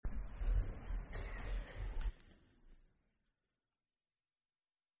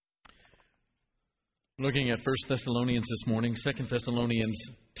Looking at 1 Thessalonians this morning, 2 Thessalonians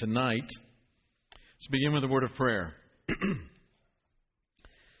tonight. Let's begin with a word of prayer.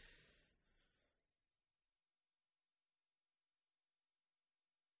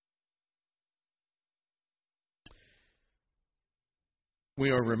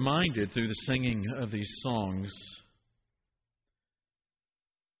 We are reminded through the singing of these songs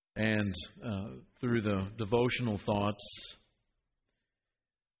and through the devotional thoughts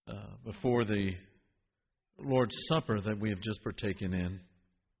before the Lord's Supper that we have just partaken in,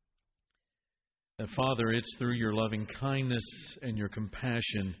 that, Father, it's through your loving kindness and your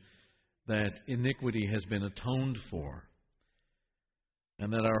compassion that iniquity has been atoned for,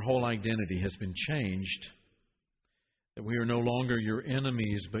 and that our whole identity has been changed, that we are no longer your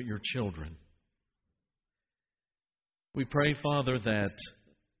enemies but your children. We pray, Father, that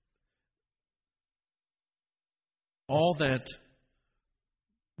all that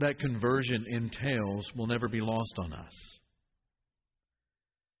conversion entails will never be lost on us.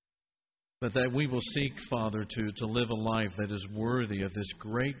 But that we will seek, Father, to live a life that is worthy of this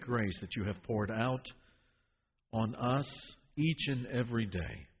great grace that you have poured out on us each and every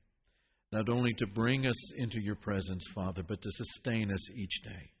day. Not only to bring us into your presence, Father, but to sustain us each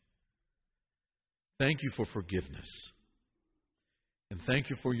day. Thank you for forgiveness. And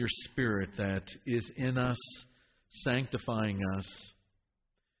thank you for your Spirit that is in us, sanctifying us,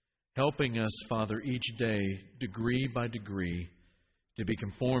 helping us, Father, each day, degree by degree, to be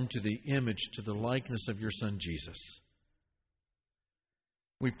conformed to the image, to the likeness of your Son, Jesus.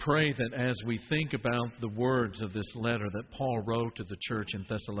 We pray that as we think about the words of this letter that Paul wrote to the church in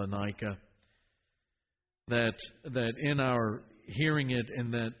Thessalonica, that in our hearing it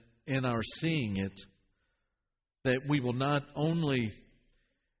and that in our seeing it, that we will not only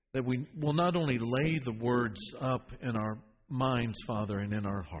lay the words up in our minds, Father, and in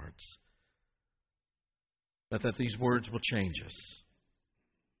our hearts, but that these words will change us.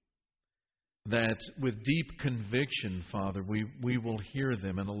 That with deep conviction, Father, we will hear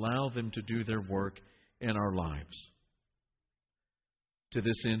them and allow them to do their work in our lives. To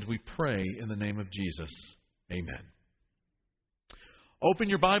this end we pray in the name of Jesus. Amen. Open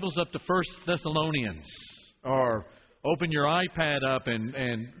your Bibles up to 1 Thessalonians, or open your iPad up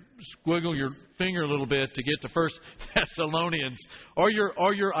and squiggle your finger a little bit to get to 1 Thessalonians, or your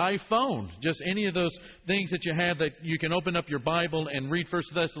iPhone. Just any of those things that you have that you can open up your Bible and read 1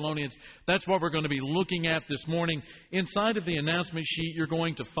 Thessalonians. That's what we're going to be looking at this morning. Inside of the announcement sheet, you're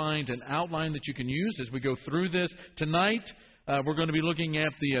going to find an outline that you can use as we go through this. Tonight, we're going to be looking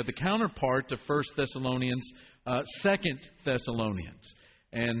at the counterpart to 1 Thessalonians, 2 Thessalonians.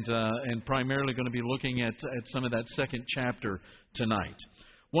 And primarily going to be looking at some of that second chapter tonight.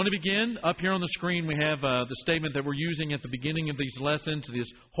 Want to begin? Up here on the screen we have the statement that we're using at the beginning of these lessons,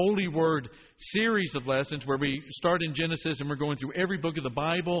 this Holy Word series of lessons where we start in Genesis and we're going through every book of the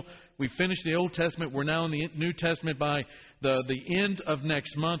Bible. We finished the Old Testament. We're now in the New Testament. By the end of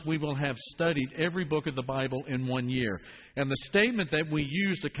next month, we will have studied every book of the Bible in 1 year. And the statement that we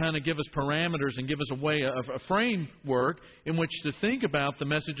use to kind of give us parameters and give us a way of a framework in which to think about the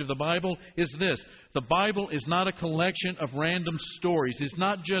message of the Bible is this: the Bible is not a collection of random stories. It's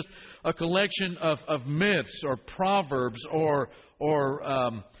not just a collection of myths or proverbs or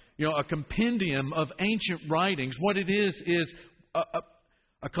a compendium of ancient writings. What it is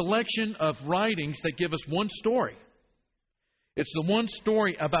a collection of writings that give us one story. It's the one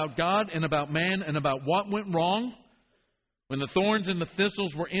story about God and about man and about what went wrong when the thorns and the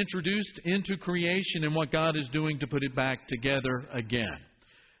thistles were introduced into creation and what God is doing to put it back together again.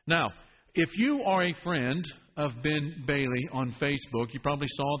 Now, if you are a friend of Ben Bailey on Facebook, you probably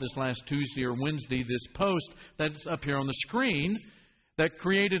saw this last Tuesday or Wednesday, this post that's up here on the screen that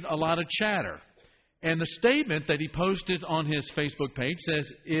created a lot of chatter. And the statement that he posted on his Facebook page says,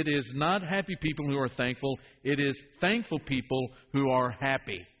 "It is not happy people who are thankful, it is thankful people who are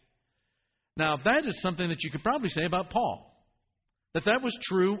happy." Now, that is something that you could probably say about Paul. That was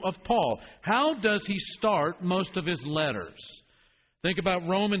true of Paul. How does he start most of his letters? Think about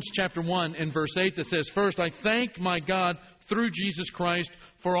Romans chapter 1 and verse 8 that says, "First, I thank my God through Jesus Christ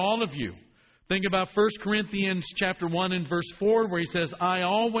for all of you." Think about 1 Corinthians chapter 1 and verse 4 where he says, "I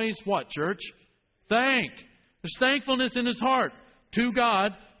always," what, church? Thank. There's thankfulness in his heart to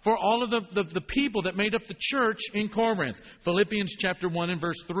God for all of the people that made up the church in Corinth. Philippians chapter 1 and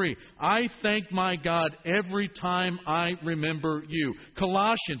verse 3. "I thank my God every time I remember you."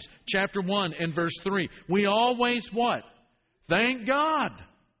 Colossians chapter 1 and verse 3. We always what? Thank God.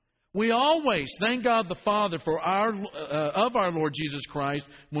 We always thank God the Father for of our Lord Jesus Christ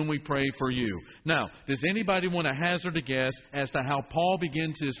when we pray for you. Now, does anybody want to hazard a guess as to how Paul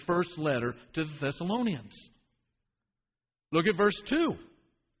begins his first letter to the Thessalonians? Look at verse 2.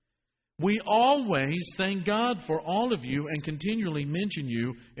 We always thank God for all of you and continually mention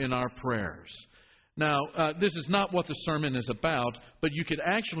you in our prayers. Now, this is not what the sermon is about, but you could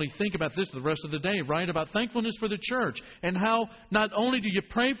actually think about this the rest of the day, right? About thankfulness for the church and how not only do you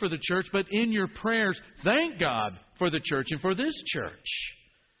pray for the church, but in your prayers, thank God for the church and for this church.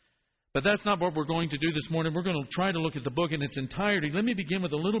 But that's not what we're going to do this morning. We're going to try to look at the book in its entirety. Let me begin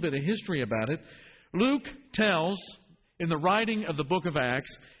with a little bit of history about it. Luke tells, in the writing of the book of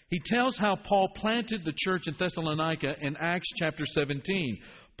Acts, he tells how Paul planted the church in Thessalonica in Acts chapter 17.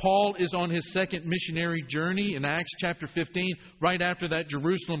 Paul is on his second missionary journey in Acts chapter 15, right after that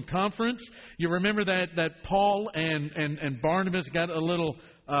Jerusalem conference. You remember that Paul and Barnabas got a little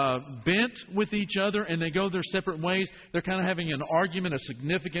bent with each other, and they go their separate ways. They're kind of having an argument, a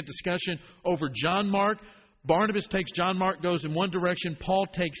significant discussion over John Mark. Barnabas takes John Mark, goes in one direction. Paul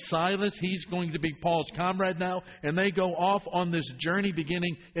takes Silas. He's going to be Paul's comrade now. And they go off on this journey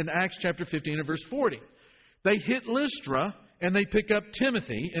beginning in Acts chapter 15 and verse 40. They hit Lystra, and they pick up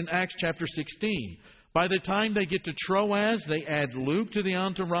Timothy in Acts chapter 16. By the time they get to Troas, they add Luke to the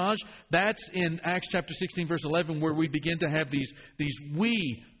entourage. That's in Acts chapter 16, verse 11, where we begin to have these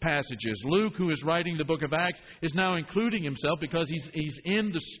we passages. Luke, who is writing the book of Acts, is now including himself because he's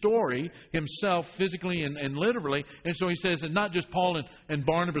in the story himself, physically and literally. And so he says that not just Paul and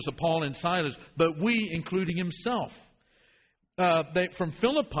Barnabas or Paul and Silas, but we, including himself. From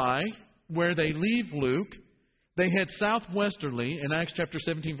Philippi, where they leave Luke, they head southwesterly in Acts chapter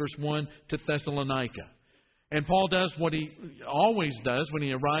 17, verse 1, to Thessalonica. And Paul does what he always does when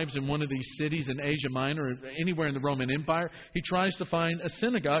he arrives in one of these cities in Asia Minor or anywhere in the Roman Empire. He tries to find a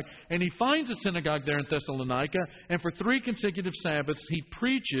synagogue, and he finds a synagogue there in Thessalonica. And for 3 consecutive Sabbaths, he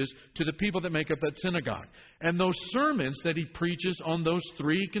preaches to the people that make up that synagogue. And those sermons that he preaches on those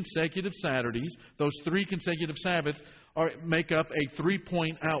 3 consecutive Saturdays, those 3 consecutive Sabbaths, make up a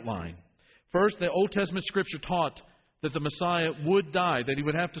 3-point outline. First, the Old Testament Scripture taught that the Messiah would die, that he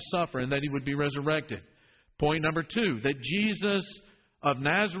would have to suffer, and that he would be resurrected. Point number 2, that Jesus of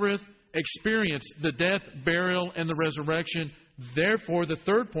Nazareth experienced the death, burial, and the resurrection. Therefore, the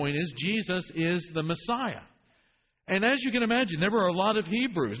third point is Jesus is the Messiah. And as you can imagine, there were a lot of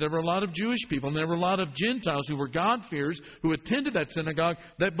Hebrews, there were a lot of Jewish people, and there were a lot of Gentiles who were God-fearers who attended that synagogue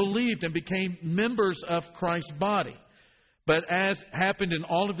that believed and became members of Christ's body. But as happened in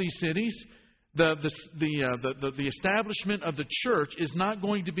all of these cities, the establishment of the church is not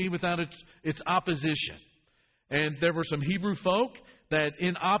going to be without its opposition. And there were some Hebrew folk that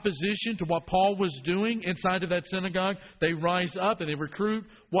in opposition to what Paul was doing inside of that synagogue, they rise up and they recruit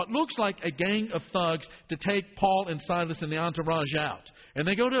what looks like a gang of thugs to take Paul and Silas and the entourage out. And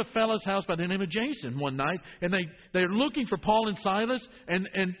they go to a fellow's house by the name of Jason one night, and they're looking for Paul and Silas, and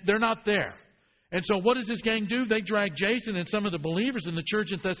they're not there. And so what does this gang do? They drag Jason and some of the believers in the church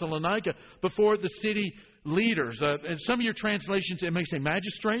in Thessalonica before the city leaders. In some of your translations, it may say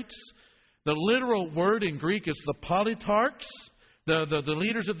magistrates. The literal word in Greek is the politarchs, the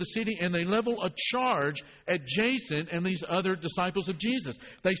leaders of the city, and they level a charge at Jason and these other disciples of Jesus.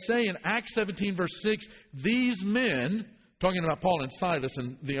 They say in Acts 17, verse 6, these men, talking about Paul and Silas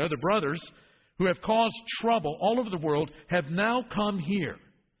and the other brothers, who have caused trouble all over the world, have now come here.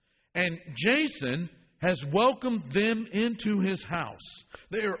 And Jason has welcomed them into his house.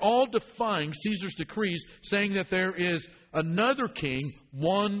 They are all defying Caesar's decrees, saying that there is another king,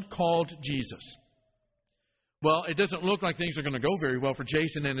 one called Jesus. Well, it doesn't look like things are going to go very well for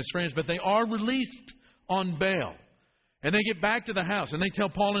Jason and his friends, but they are released on bail. And they get back to the house, and they tell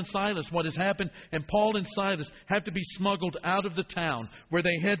Paul and Silas what has happened, and Paul and Silas have to be smuggled out of the town, where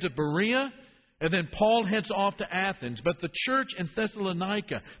they head to Berea. And then Paul heads off to Athens. But the church in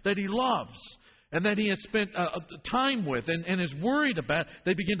Thessalonica that he loves and that he has spent time with and is worried about,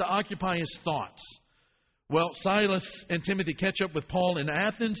 they begin to occupy his thoughts. Well, Silas and Timothy catch up with Paul in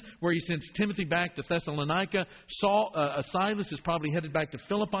Athens, where he sends Timothy back to Thessalonica. Silas is probably headed back to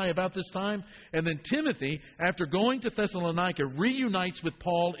Philippi about this time. And then Timothy, after going to Thessalonica, reunites with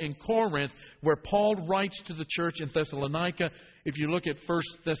Paul in Corinth, where Paul writes to the church in Thessalonica. If you look at 1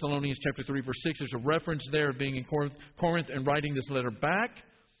 Thessalonians chapter 3, verse 6, there's a reference there of being in Corinth and writing this letter back,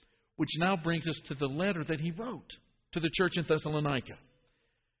 which now brings us to the letter that he wrote to the church in Thessalonica.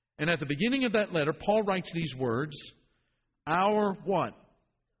 And at the beginning of that letter, Paul writes these words, our what?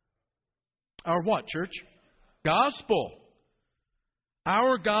 Our what, church? Gospel.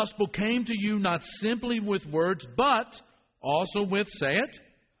 Our gospel came to you not simply with words, but also with, say it,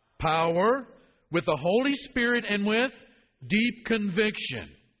 power, with the Holy Spirit, and with deep conviction.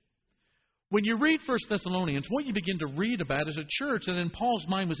 When you read 1 Thessalonians, what you begin to read about is a church that in Paul's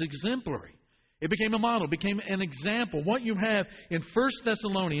mind was exemplary. It became a model, became an example. What you have in 1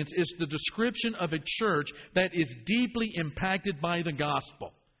 Thessalonians is the description of a church that is deeply impacted by the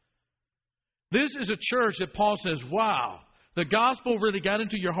gospel. This is a church that Paul says, wow, the gospel really got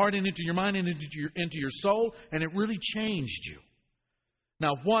into your heart and into your mind and into your soul, and it really changed you.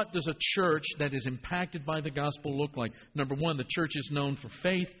 Now, what does a church that is impacted by the gospel look like? Number one, the church is known for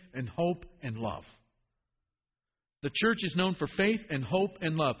faith and hope and love. The church is known for faith and hope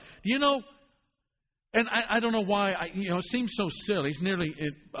and love. Do you know, and I don't know why, it seems so silly. It's nearly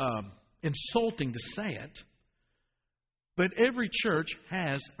insulting to say it. But every church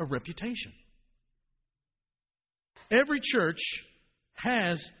has a reputation. Every church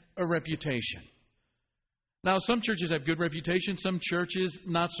has a reputation. Now, some churches have good reputations, some churches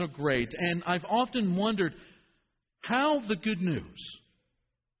not so great. And I've often wondered how the good news,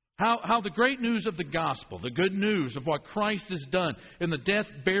 how the great news of the gospel, the good news of what Christ has done in the death,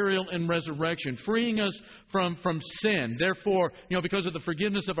 burial, and resurrection, freeing us from sin. Therefore, because of the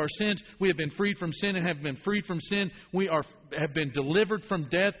forgiveness of our sins, we have been freed from sin, and have been freed from sin. We have been delivered from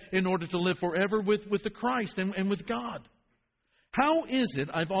death in order to live forever with the Christ and with God. How is it,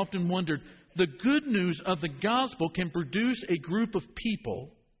 I've often wondered, the good news of the gospel can produce a group of people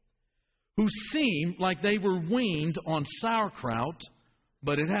who seem like they were weaned on sauerkraut,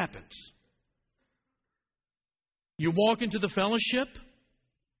 but it happens. You walk into the fellowship,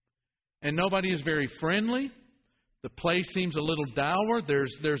 and nobody is very friendly. The place seems a little dour.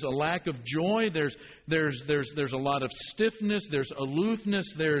 There's a lack of joy. There's a lot of stiffness. There's aloofness.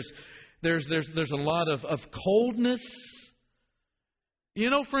 There's a lot of coldness.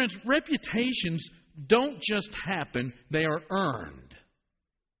 Friends, reputations don't just happen, they are earned.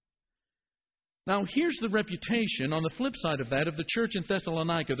 Now, here's the reputation on the flip side of that of the church in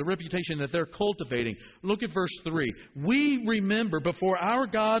Thessalonica, the reputation that they're cultivating. Look at verse 3. We remember before our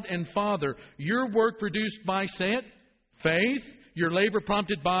God and Father your work produced by, say it, faith, your labor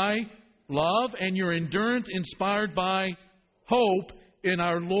prompted by love, and your endurance inspired by hope in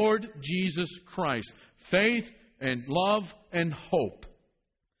our Lord Jesus Christ. Faith and love and hope.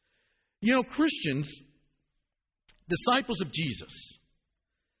 Christians, disciples of Jesus,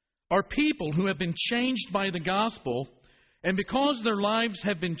 are people who have been changed by the gospel, and because their lives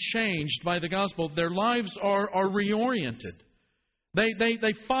have been changed by the gospel, their lives are reoriented.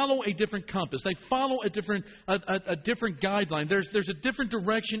 They follow a different compass. They follow a different guideline. There's a different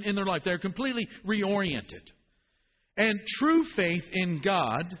direction in their life. They're completely reoriented. And true faith in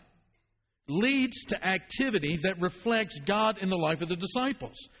God leads to activity that reflects God in the life of the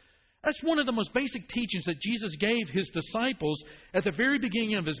disciples. That's one of the most basic teachings that Jesus gave His disciples at the very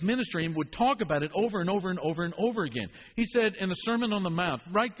beginning of His ministry, and would talk about it over and over and over and over again. He said in the Sermon on the Mount,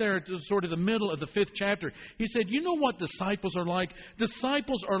 right there at sort of the middle of the 5th chapter, He said, you know what disciples are like?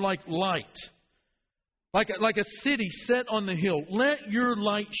 Disciples are like light. Like a city set on the hill. Let your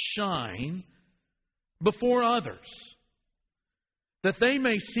light shine before others, that they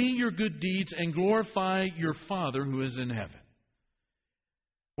may see your good deeds and glorify your Father who is in heaven.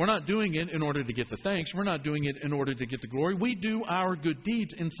 We're not doing it in order to get the thanks. We're not doing it in order to get the glory. We do our good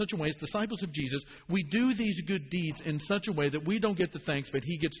deeds in such a way, as disciples of Jesus, we do these good deeds in such a way that we don't get the thanks, but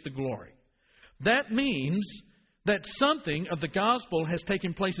He gets the glory. That means that something of the gospel has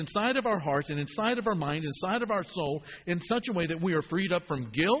taken place inside of our hearts and inside of our mind, inside of our soul, in such a way that we are freed up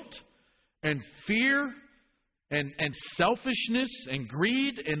from guilt and fear and selfishness and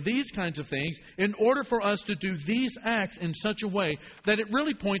greed and these kinds of things, in order for us to do these acts in such a way that it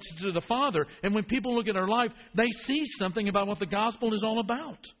really points to the Father. And when people look at our life, they see something about what the gospel is all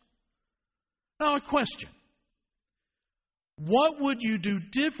about. Now, a question. What would you do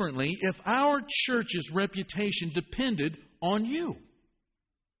differently if our church's reputation depended on you?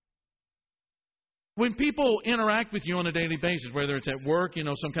 When people interact with you on a daily basis, whether it's at work,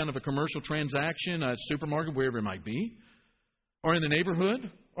 some kind of a commercial transaction, a supermarket, wherever it might be, or in the neighborhood,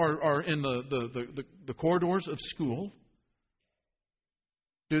 or in the corridors of school,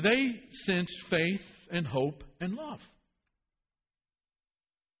 do they sense faith and hope and love?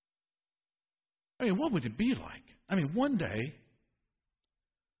 What would it be like? One day,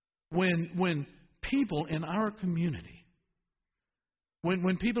 when people in our community,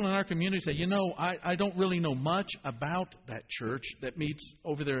 When people in our community say, I don't really know much about that church that meets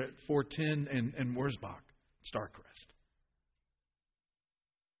over there at 410 and Wurzbach, Starcrest,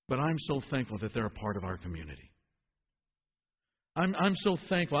 but I'm so thankful that they're a part of our community. I'm so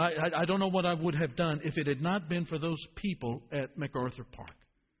thankful. I don't know what I would have done if it had not been for those people at MacArthur Park.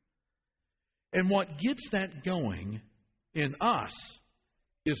 And what gets that going in us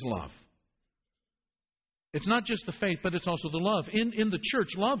is love. It's not just the faith, but it's also the love. In the church,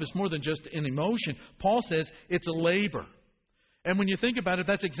 love is more than just an emotion. Paul says it's a labor. And when you think about it,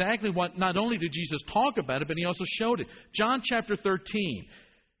 that's exactly what, not only did Jesus talk about it, but He also showed it. John chapter 13.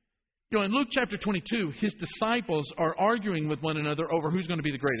 In Luke chapter 22, His disciples are arguing with one another over who's going to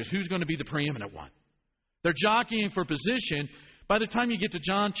be the greatest, who's going to be the preeminent one. They're jockeying for position. By the time you get to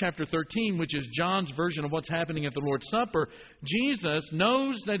John chapter 13, which is John's version of what's happening at the Lord's Supper, Jesus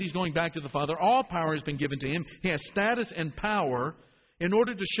knows that He's going back to the Father. All power has been given to Him. He has status and power. In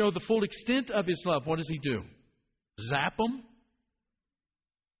order to show the full extent of His love, what does He do? Zap them?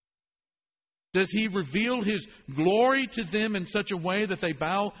 Does He reveal His glory to them in such a way that they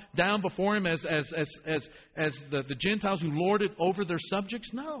bow down before Him as the Gentiles who lord it over their subjects?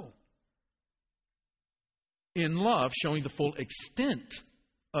 No. In love, showing the full extent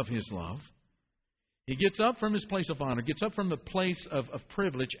of His love, He gets up from His place of honor, gets up from the place of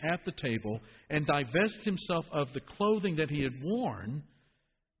privilege at the table, and divests Himself of the clothing that He had worn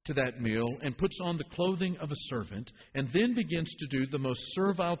to that meal, and puts on the clothing of a servant, and then begins to do the most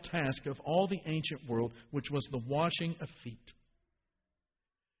servile task of all the ancient world, which was the washing of feet.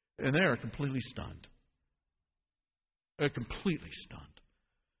 And they are completely stunned. They're completely stunned.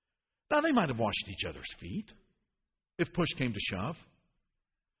 Now, they might have washed each other's feet if push came to shove.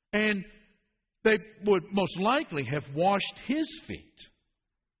 And they would most likely have washed His feet.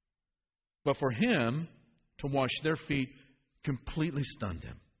 But for Him to wash their feet completely stunned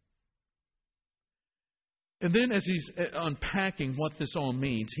them. And then as He's unpacking what this all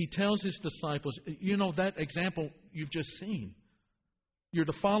means, He tells His disciples, that example you've just seen, you're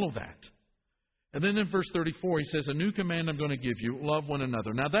to follow that. And then in verse 34, He says, a new command I'm going to give you, love one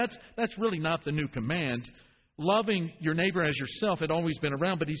another. Now that's really not the new command. Loving your neighbor as yourself had always been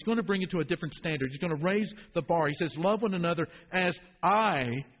around, but He's going to bring it to a different standard. He's going to raise the bar. He says, love one another as I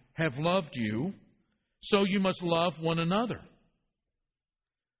have loved you, so you must love one another.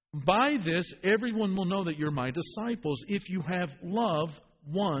 By this, everyone will know that you're my disciples if you have love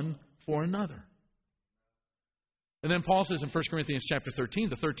one for another. And then Paul says in 1 Corinthians chapter 13,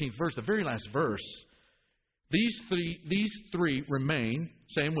 the 13th verse, the very last verse, these three remain,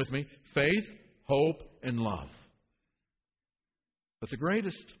 say them with me, faith, hope, and love. But the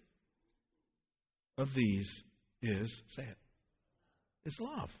greatest of these is, say it, is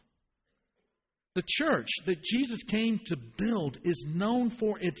love. The church that Jesus came to build is known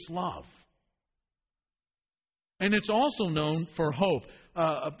for its love. And it's also known for hope.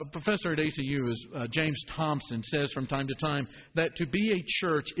 A professor at ACU, James Thompson, says from time to time that to be a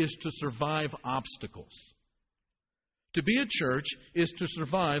church is to survive obstacles. To be a church is to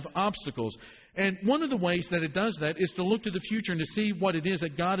survive obstacles. And one of the ways that it does that is to look to the future and to see what it is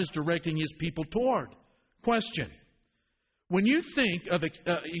that God is directing His people toward. Question. When you think of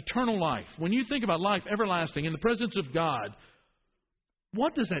eternal life, when you think about life everlasting in the presence of God,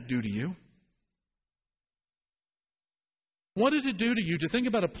 what does that do to you? What does it do to you to think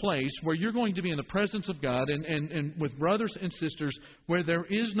about a place where you're going to be in the presence of God and with brothers and sisters where there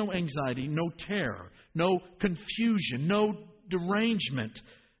is no anxiety, no terror, no confusion, no derangement,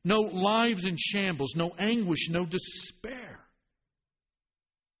 no lives in shambles, no anguish, no despair?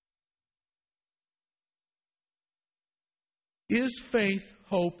 Is faith,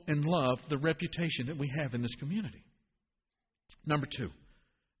 hope, and love the reputation that we have in this community? Number two,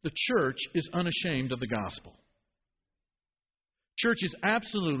 the church is unashamed of the gospel. Church is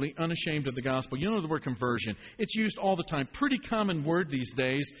absolutely unashamed of the gospel. You know the word conversion. It's used all the time. Pretty common word these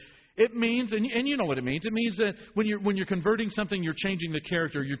days. It means, and you know what it means. It means that when you're converting something, you're changing the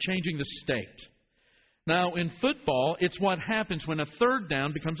character, you're changing the state. Now, in football, it's what happens when a third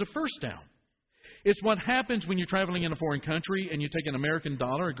down becomes a first down. It's what happens when you're traveling in a foreign country and you take an American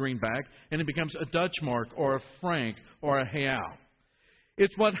dollar, a greenback, and it becomes a Dutch mark or a franc or a real.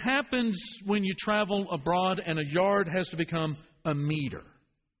 It's what happens when you travel abroad and a yard has to become a meter.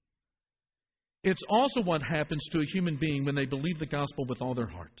 It's also what happens to a human being when they believe the gospel with all their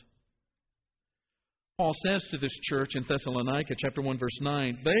heart. Paul says to this church in Thessalonica, chapter 1, verse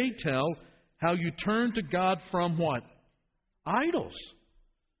 9, they tell how you turn to God from what? Idols.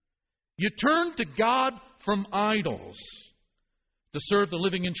 You turn to God from idols to serve the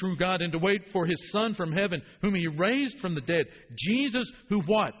living and true God and to wait for His Son from heaven, whom He raised from the dead. Jesus, who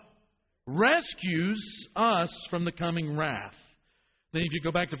what? Rescues us from the coming wrath. Then if you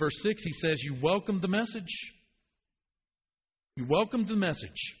go back to verse 6, he says, you welcomed the message. You welcomed the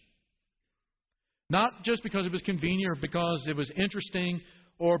message. Not just because it was convenient or because it was interesting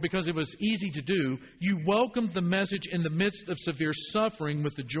or because it was easy to do, you welcomed the message in the midst of severe suffering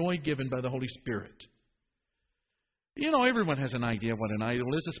with the joy given by the Holy Spirit. You know, everyone has an idea what an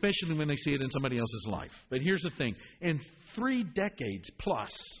idol is, especially when they see it in somebody else's life. But here's the thing. In 3 decades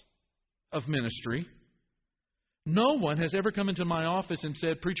plus of ministry, no one has ever come into my office and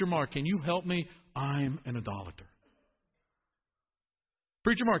said, Preacher Mark, can you help me? I'm an idolater.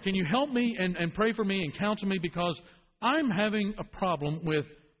 Preacher Mark, can you help me and pray for me and counsel me because I'm having a problem with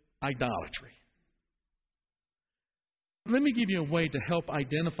idolatry? Let me give you a way to help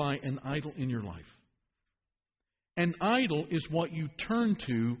identify an idol in your life. An idol is what you turn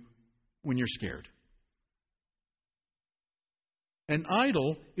to when you're scared. An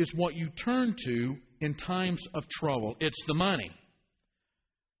idol is what you turn to in times of trouble. It's the money.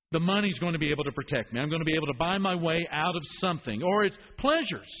 The money's going to be able to protect me. I'm going to be able to buy my way out of something. Or it's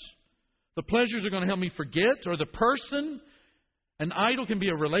pleasures. The pleasures are going to help me forget. Or the person. An idol can be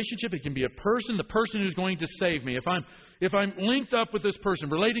a relationship. It can be a person. The person who's going to save me. If I'm linked up with this person,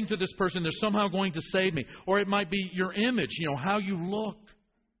 relating to this person, they're somehow going to save me. Or it might be your image, how you look.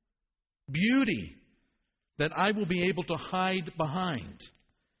 Beauty that I will be able to hide behind.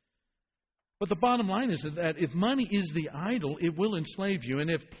 But the bottom line is that if money is the idol, it will enslave you. And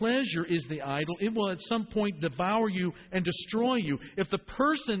if pleasure is the idol, it will at some point devour you and destroy you. If the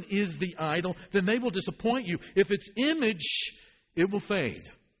person is the idol, then they will disappoint you. If it's image, it will fade.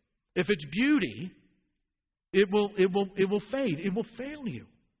 If it's beauty, it will fade. It will fail you.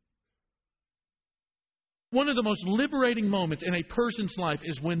 One of the most liberating moments in a person's life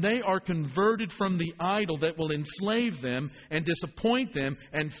is when they are converted from the idol that will enslave them and disappoint them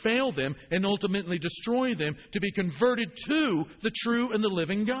and fail them and ultimately destroy them to be converted to the true and the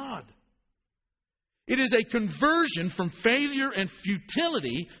living God. It is a conversion from failure and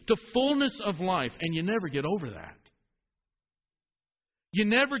futility to fullness of life, and you never get over that. You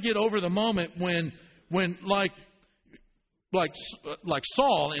never get over the moment when like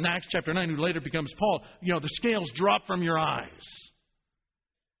Saul in Acts chapter 9, who later becomes Paul, the scales drop from your eyes.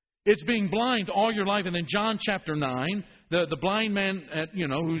 It's being blind all your life. And then John chapter 9, the blind man,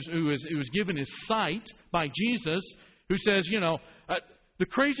 who was given his sight by Jesus, who says, the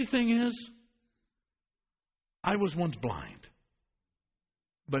crazy thing is, I was once blind,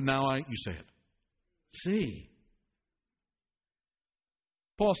 but now you say it, see.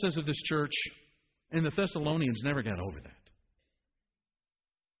 Paul says of this church, and the Thessalonians never got over that.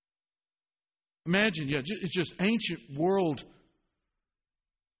 Imagine, it's just ancient world,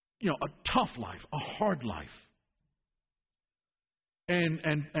 a tough life, a hard life.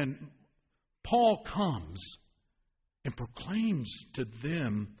 And Paul comes and proclaims to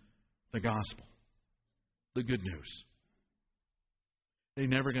them the gospel, the good news. They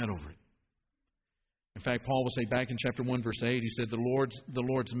never got over it. In fact, Paul will say back in chapter 1, verse 8, he said, the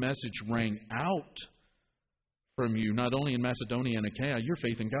Lord's message rang out from you, not only in Macedonia and Achaia. Your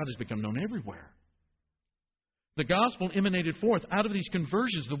faith in God has become known everywhere. The gospel emanated forth out of these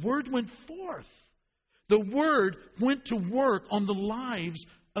conversions. The word went forth. The word went to work on the lives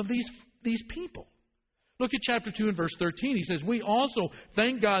of these people. Look at chapter 2 and verse 13. He says, we also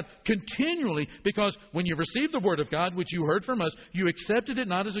thank God continually because when you received the word of God, which you heard from us, you accepted it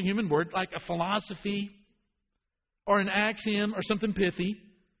not as a human word, like a philosophy or an axiom or something pithy.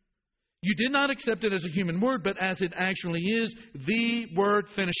 You did not accept it as a human word, but as it actually is, the word,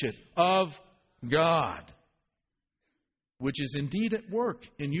 finish it, of God, which is indeed at work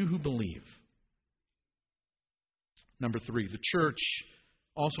in you who believe. Number 3, the church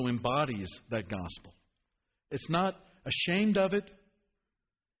also embodies that gospel. It's not ashamed of it,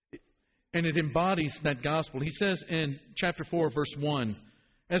 and it embodies that gospel. He says in chapter 4, verse 1,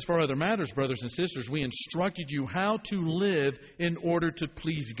 as for other matters, brothers and sisters, we instructed you how to live in order to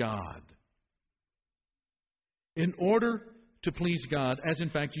please God. In order to please God, as in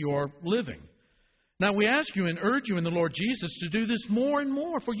fact you are living. Now we ask you and urge you in the Lord Jesus to do this more and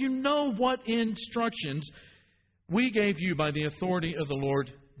more, for you know what instructions we gave you by the authority of the Lord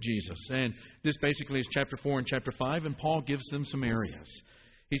Jesus. And this basically is chapter 4 and chapter 5, and Paul gives them some areas.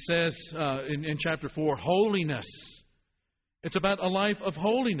 He says in chapter 4, holiness. It's about a life of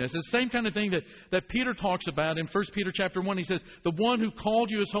holiness. It's the same kind of thing that Peter talks about in 1 Peter chapter 1. He says, the one who called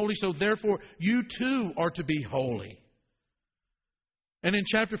you is holy, so therefore you too are to be holy. And in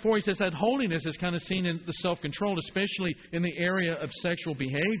chapter 4, he says that holiness is kind of seen in the self-control, especially in the area of sexual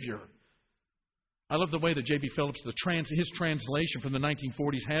behavior. I love the way that J.B. Phillips, his translation from the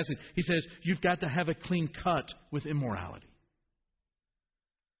 1940s has it. He says, you've got to have a clean cut with immorality.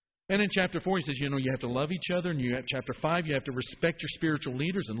 And in chapter 4, he says, you have to love each other. And chapter 5, you have to respect your spiritual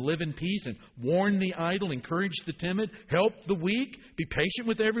leaders and live in peace and warn the idle, encourage the timid, help the weak, be patient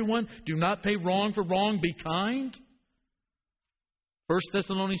with everyone, do not pay wrong for wrong, be kind. 1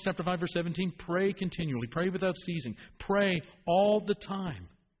 Thessalonians chapter 5, verse 17, pray continually, pray without ceasing, pray all the time.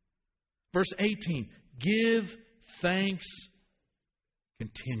 Verse 18, give thanks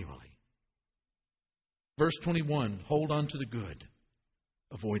continually. Verse 21, hold on to the good.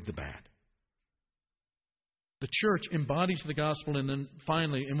 Avoid the bad. The church embodies the gospel, and then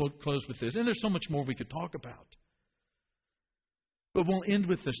finally, and we'll close with this, and there's so much more we could talk about. But we'll end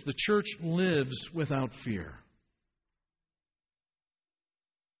with this. The church lives without fear.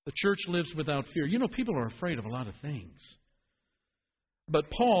 The church lives without fear. People are afraid of a lot of things.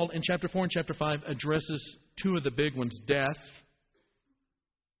 But Paul, in chapter 4 and chapter 5, addresses two of the big ones, death.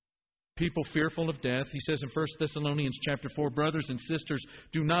 People fearful of death. He says in 1 Thessalonians chapter 4, brothers and sisters,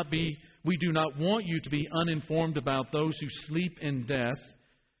 we do not want you to be uninformed about those who sleep in death,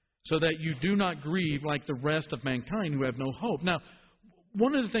 so that you do not grieve like the rest of mankind who have no hope. Now,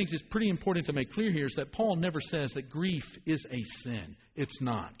 one of the things that's pretty important to make clear here is that Paul never says that grief is a sin. It's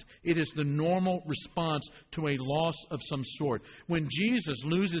not. It is the normal response to a loss of some sort. When Jesus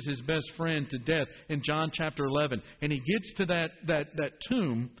loses his best friend to death in John chapter 11, and he gets to that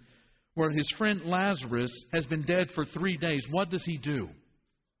tomb where his friend Lazarus has been dead for 3 days, what does he do?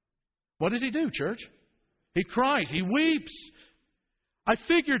 What does he do, church? He cries. He weeps. I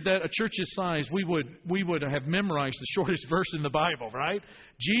figured that a church this size, we would have memorized the shortest verse in the Bible, right?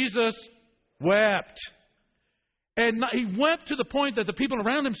 Jesus wept. And he wept to the point that the people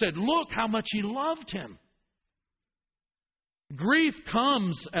around him said, look how much he loved him. Grief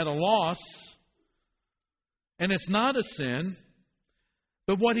comes at a loss, and it's not a sin.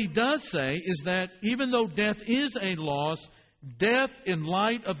 But what he does say is that even though death is a loss, death in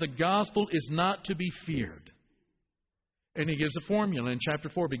light of the gospel is not to be feared. And he gives a formula in chapter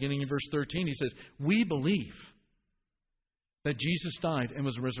 4, beginning in verse 13. He says, we believe that Jesus died and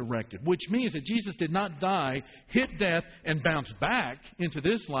was resurrected, which means that Jesus did not die, hit death, and bounce back into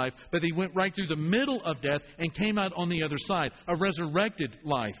this life, but he went right through the middle of death and came out on the other side, a resurrected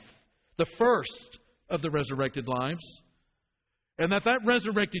life, the first of the resurrected lives. And that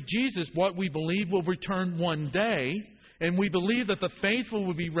resurrected Jesus, what we believe, will return one day. And we believe that the faithful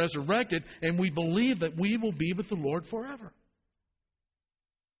will be resurrected. And we believe that we will be with the Lord forever.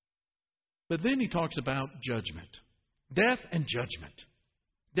 But then he talks about judgment. Death and judgment.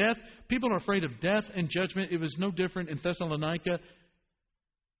 Death. People are afraid of death and judgment. It was no different in Thessalonica.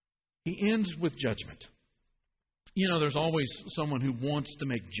 He ends with judgment. There's always someone who wants to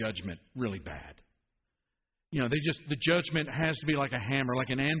make judgment really bad. The judgment has to be like a hammer, like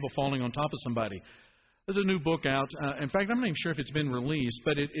an anvil falling on top of somebody. There's a new book out. In fact, I'm not even sure if it's been released,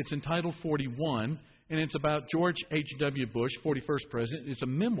 but it's entitled 41, and it's about George H.W. Bush, 41st president. It's a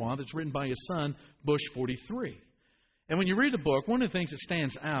memoir that's written by his son, Bush 43. And when you read the book, one of the things that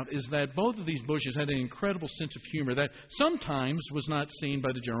stands out is that both of these Bushes had an incredible sense of humor that sometimes was not seen by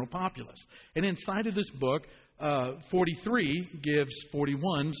the general populace. And inside of this book, 43 gives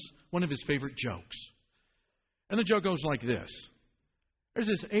 41's one of his favorite jokes. And the joke goes like this. There's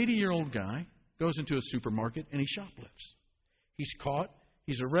this 80-year-old guy, goes into a supermarket, and he shoplifts. He's caught,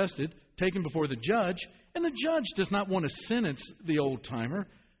 he's arrested, taken before the judge, and the judge does not want to sentence the old-timer,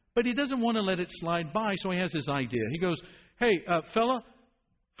 but he doesn't want to let it slide by, so he has this idea. He goes, hey, fella,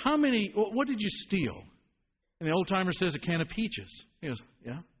 what did you steal? And the old-timer says, a can of peaches. He goes,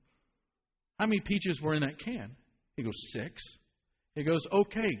 yeah. How many peaches were in that can? He goes, 6. He goes,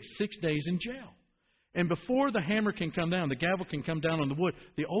 okay, 6 days in jail. And before the hammer can come down, the gavel can come down on the wood,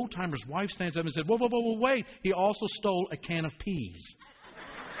 the old-timer's wife stands up and said, whoa, wait. He also stole a can of peas.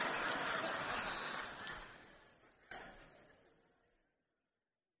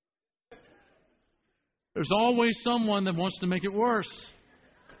 There's always someone that wants to make it worse.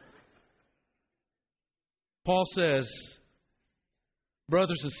 Paul says,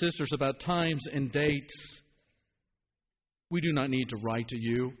 brothers and sisters, about times and dates, we do not need to write to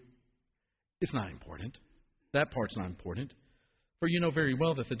you. It's not important. That part's not important. For you know very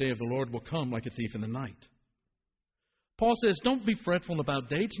well that the day of the Lord will come like a thief in the night. Paul says, don't be fretful about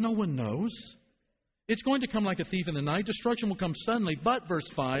dates. No one knows. It's going to come like a thief in the night. Destruction will come suddenly. But, verse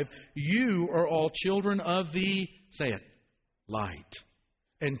 5, you are all children of the, say it, light.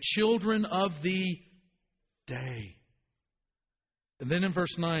 And children of the day. And then in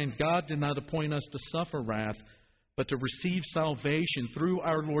verse 9, God did not appoint us to suffer wrath, but to receive salvation through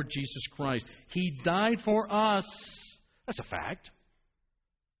our Lord Jesus Christ. He died for us. That's a fact.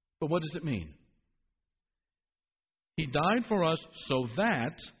 But what does it mean? He died for us so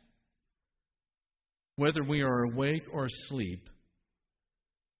that whether we are awake or asleep,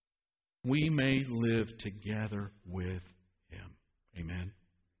 we may live together with Him. Amen.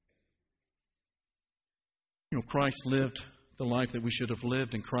 Christ lived the life that we should have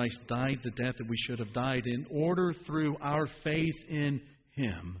lived, and Christ died the death that we should have died in order through our faith in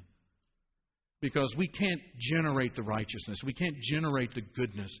Him. Because we can't generate the righteousness. We can't generate the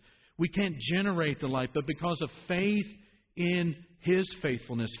goodness. We can't generate the life. But because of faith in His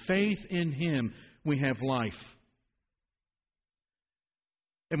faithfulness, faith in Him, we have life.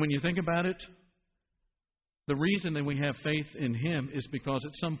 And when you think about it, the reason that we have faith in Him is because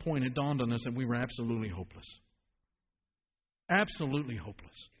at some point it dawned on us that we were absolutely hopeless. Absolutely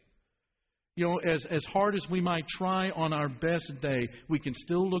hopeless. As hard as we might try on our best day, we can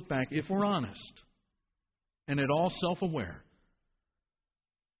still look back, if we're honest, and at all self-aware,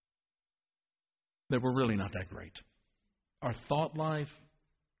 that we're really not that great. Our thought life,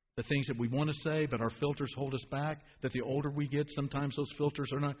 the things that we want to say, but our filters hold us back, that the older we get, sometimes those filters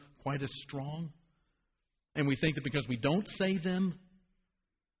are not quite as strong. And we think that because we don't say them,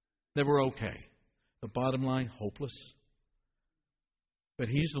 that we're okay. The bottom line, hopeless. But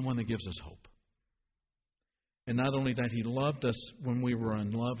He's the one that gives us hope. And not only that, He loved us when we were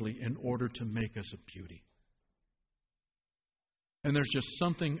unlovely in order to make us a beauty. And there's just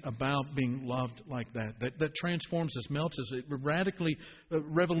something about being loved like that transforms us, melts us. It radically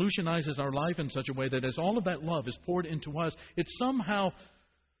revolutionizes our life in such a way that as all of that love is poured into us, it somehow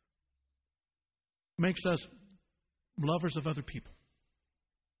makes us lovers of other people.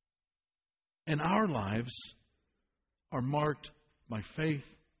 And our lives are marked by faith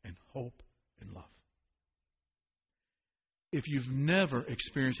and hope and love. If you've never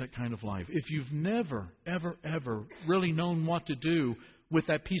experienced that kind of life, if you've never, ever really known what to do with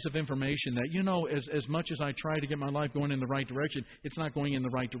that piece of information that, as much as I try to get my life going in the right direction, it's not going in the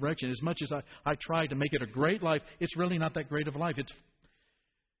right direction. As much as I try to make it a great life, it's really not that great of a life.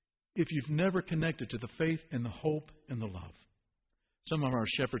 If you've never connected to the faith and the hope and the love. Some of our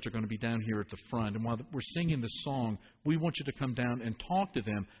shepherds are going to be down here at the front. And while we're singing this song, we want you to come down and talk to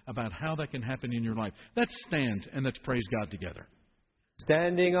them about how that can happen in your life. Let's stand and let's praise God together.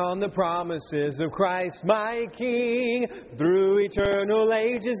 Standing on the promises of Christ my King, through eternal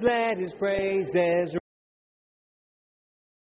ages let His praises